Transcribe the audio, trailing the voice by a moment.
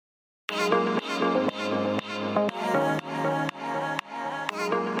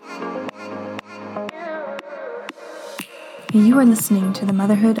You are listening to the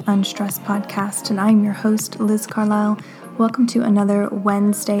Motherhood Unstressed podcast, and I'm your host, Liz Carlisle. Welcome to another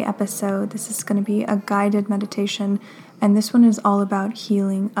Wednesday episode. This is going to be a guided meditation, and this one is all about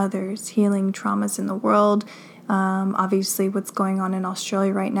healing others, healing traumas in the world. Obviously, what's going on in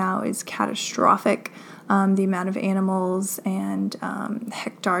Australia right now is catastrophic. The amount of animals and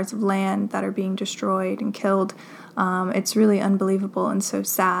hectares of land that are being destroyed and killed. It's really unbelievable and so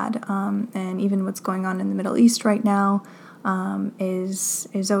sad. And even what's going on in the Middle East right now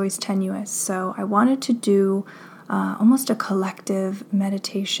is always tenuous. So I wanted to do almost a collective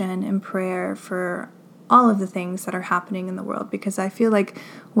meditation and prayer for all of the things that are happening in the world, because I feel like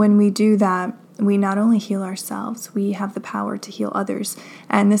when we do that, we not only heal ourselves, we have the power to heal others.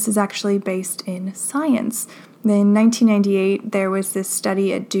 And this is actually based in science. In 1998, there was this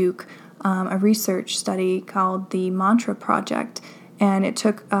study at Duke, a research study called the Mantra Project, and it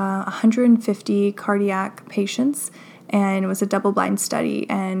took 150 cardiac patients, and it was a double-blind study,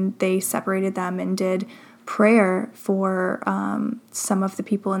 and they separated them and did prayer for some of the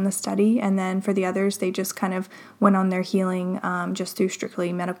people in the study, and then for the others, they just kind of went on their healing just through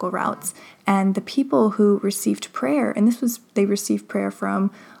strictly medical routes. And the people who received prayer, and they received prayer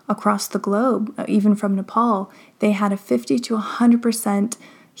from across the globe, even from Nepal, they had a 50 to 100%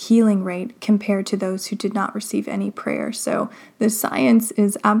 healing rate compared to those who did not receive any prayer. So the science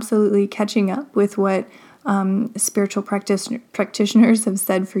is absolutely catching up with what spiritual practitioners have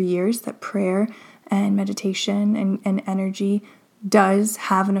said for years, that prayer and meditation and energy does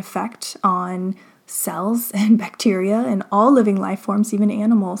have an effect on cells and bacteria and all living life forms, even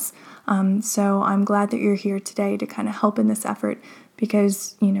animals. So I'm glad that you're here today to kind of help in this effort,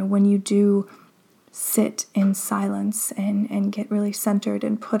 because, when you do sit in silence and get really centered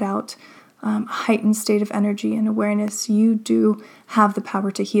and put out a heightened state of energy and awareness, you do have the power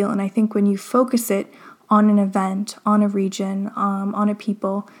to heal. And I think when you focus it on an event, on a region, on a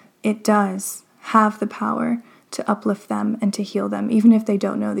people, it does have the power to uplift them and to heal them, even if they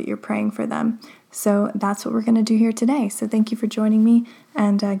don't know that you're praying for them. So that's what we're going to do here today. So thank you for joining me,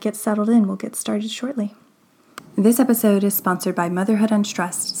 and get settled in. We'll get started shortly. This episode is sponsored by Motherhood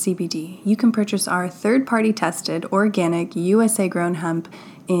Unstressed CBD. You can purchase our third-party tested, organic, USA-grown hemp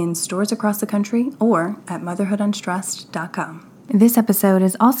in stores across the country or at motherhoodunstressed.com. This episode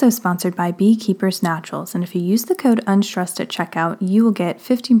is also sponsored by Beekeepers Naturals, and if you use the code UNSTRESSED at checkout, you will get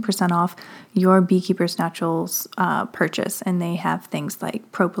 15% off your Beekeepers Naturals purchase. And they have things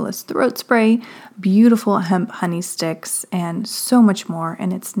like propolis throat spray, beautiful hemp honey sticks, and so much more.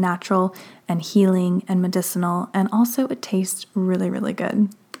 And it's natural and healing and medicinal, and also it tastes really, really good.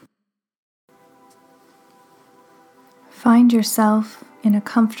 Find yourself in a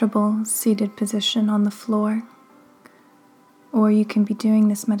comfortable seated position on the floor. Or you can be doing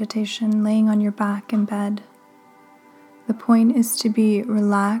this meditation laying on your back in bed. The point is to be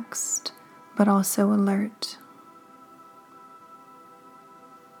relaxed, but also alert.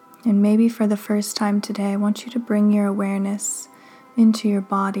 And maybe for the first time today, I want you to bring your awareness into your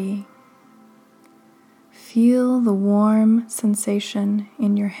body. Feel the warm sensation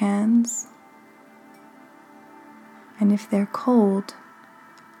in your hands. And if they're cold,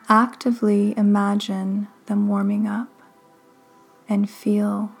 actively imagine them warming up. And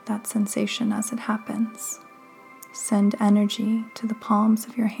feel that sensation as it happens. Send energy to the palms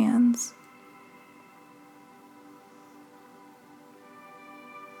of your hands.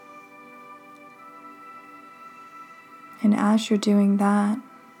 And as you're doing that,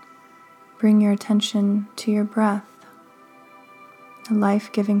 bring your attention to your breath, the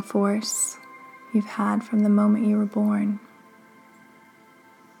life-giving force you've had from the moment you were born.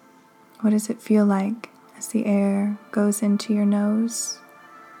 What does it feel like as the air goes into your nose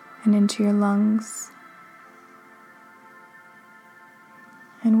and into your lungs?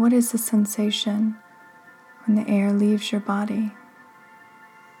 And what is the sensation when the air leaves your body?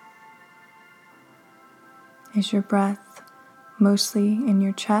 Is your breath mostly in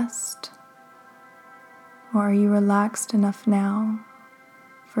your chest, or are you relaxed enough now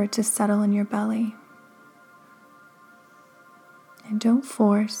for it to settle in your belly? And don't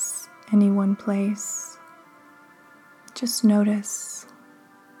force any one place. Just notice.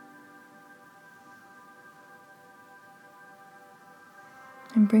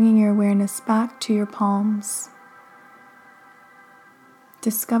 And bringing your awareness back to your palms,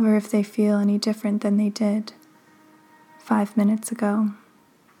 discover if they feel any different than they did 5 minutes ago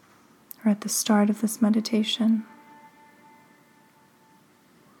or at the start of this meditation.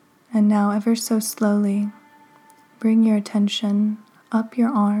 And now, ever so slowly, bring your attention up your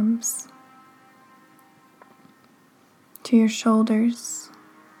arms to your shoulders,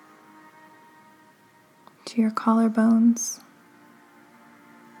 to your collarbones,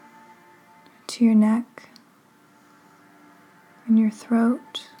 to your neck and your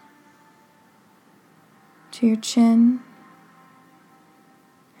throat, to your chin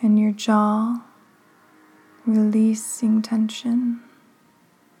and your jaw, releasing tension,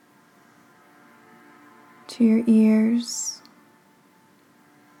 to your ears,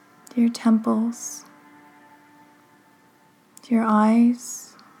 to your temples, to your eyes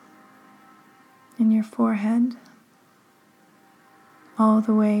and your forehead, all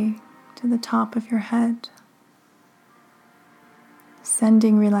the way to the top of your head,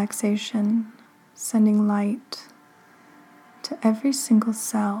 sending relaxation, sending light to every single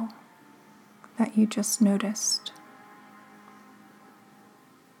cell that you just noticed.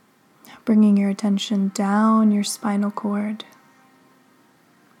 Bringing your attention down your spinal cord,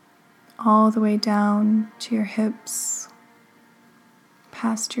 all the way down to your hips,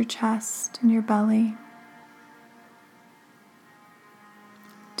 past your chest and your belly,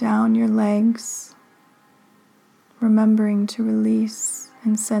 down your legs, remembering to release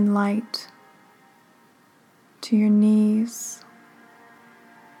and send light to your knees,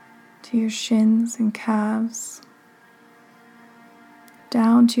 to your shins and calves,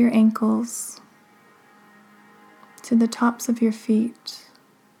 down to your ankles, to the tops of your feet,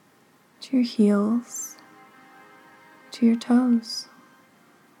 to your heels, to your toes.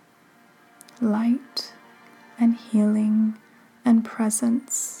 Light and healing and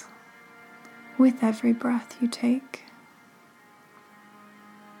presence with every breath you take.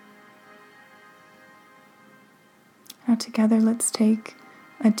 Now together, let's take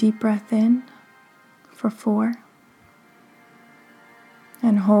a deep breath in for 4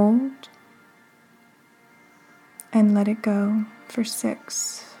 and hold and let it go for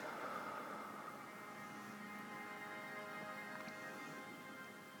 6.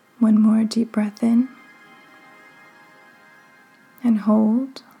 One more deep breath in and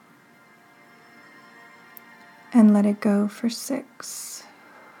hold and let it go for 6.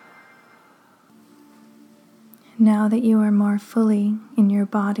 Now that you are more fully in your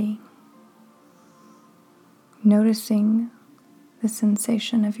body, noticing the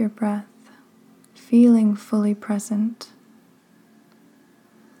sensation of your breath, feeling fully present,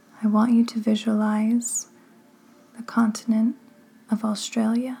 I want you to visualize the continent of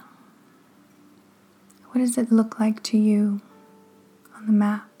Australia. What does it look like to you on the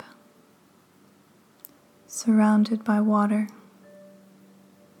map? Surrounded by water,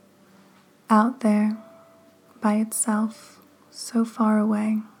 out there by itself, so far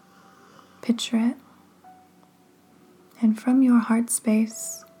away. Picture it. And from your heart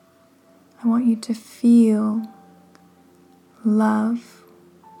space, I want you to feel love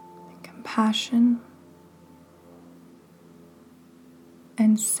and compassion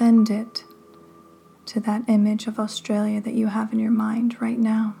and send it to that image of Australia that you have in your mind right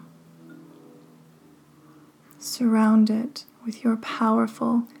now. Surround it with your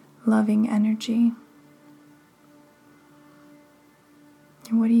powerful, loving energy.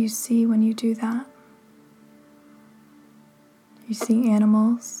 And what do you see when you do that? You see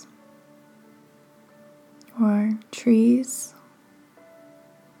animals or trees,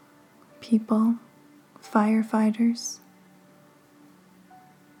 people, firefighters.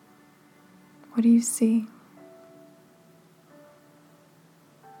 What do you see?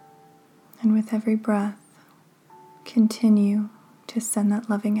 And with every breath, continue to send that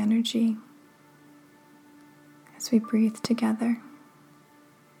loving energy as we breathe together.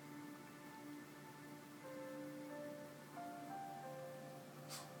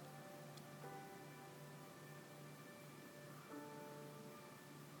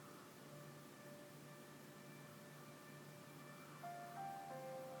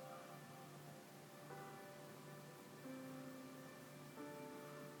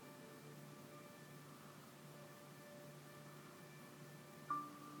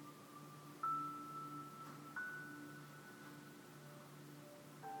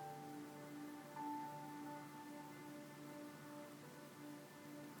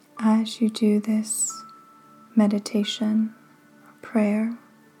 As you do this meditation or prayer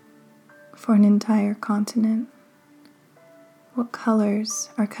for an entire continent, what colors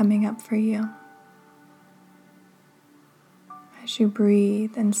are coming up for you? As you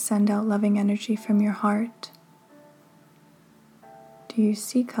breathe and send out loving energy from your heart, do you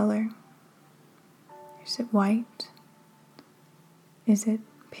see color? Is it white? Is it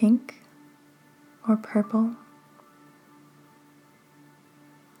pink or purple?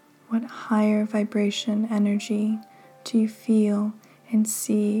 What higher vibration energy do you feel and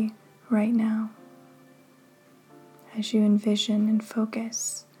see right now as you envision and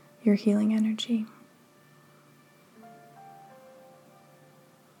focus your healing energy?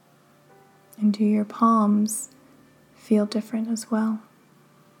 And do your palms feel different as well?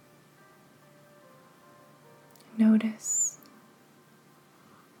 Notice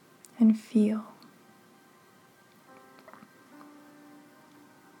and feel.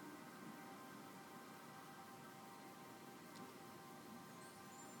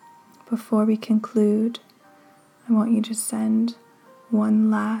 Before we conclude, I want you to send one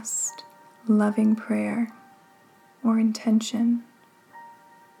last loving prayer or intention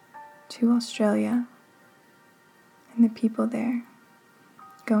to Australia and the people there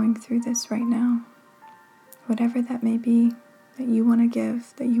going through this right now. Whatever that may be that you want to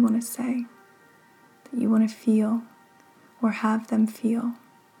give, that you want to say, that you want to feel or have them feel,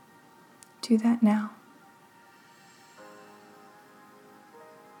 do that now.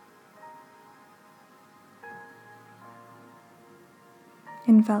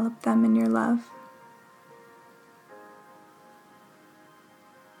 Envelop them in your love.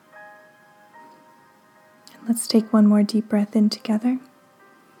 Let's take one more deep breath in together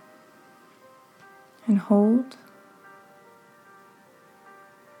and hold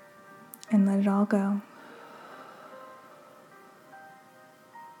and let it all go.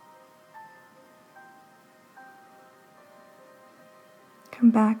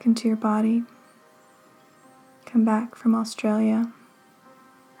 Come back into your body. Come back from Australia.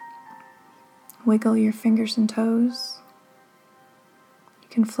 Wiggle your fingers and toes. You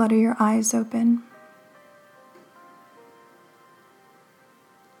can flutter your eyes open.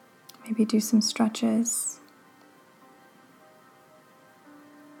 Maybe do some stretches.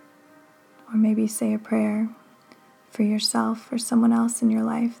 Or maybe say a prayer for yourself or someone else in your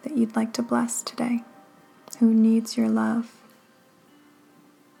life that you'd like to bless today, who needs your love.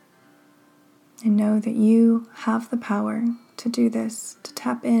 And know that you have the power to do this, to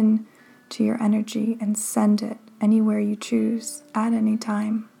tap in to your energy and send it anywhere you choose at any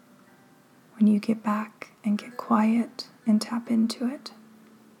time when you get back and get quiet and tap into it.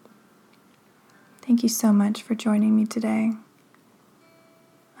 Thank you so much for joining me today.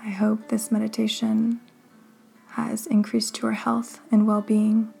 I hope this meditation has increased your health and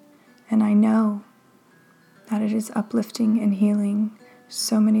well-being, and I know that it is uplifting and healing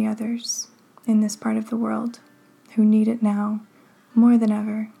so many others in this part of the world who need it now more than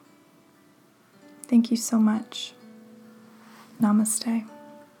ever. Thank you so much. Namaste.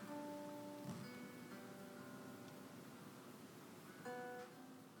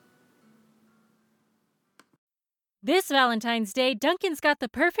 This Valentine's Day, Dunkin's got the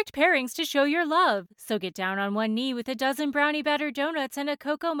perfect pairings to show your love. So get down on one knee with a dozen brownie batter donuts and a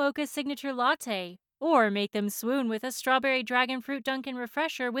cocoa mocha signature latte. Or make them swoon with a strawberry dragon fruit Dunkin'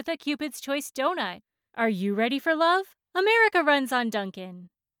 refresher with a Cupid's Choice donut. Are you ready for love? America runs on Dunkin'.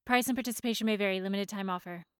 Price and participation may vary. Limited time offer.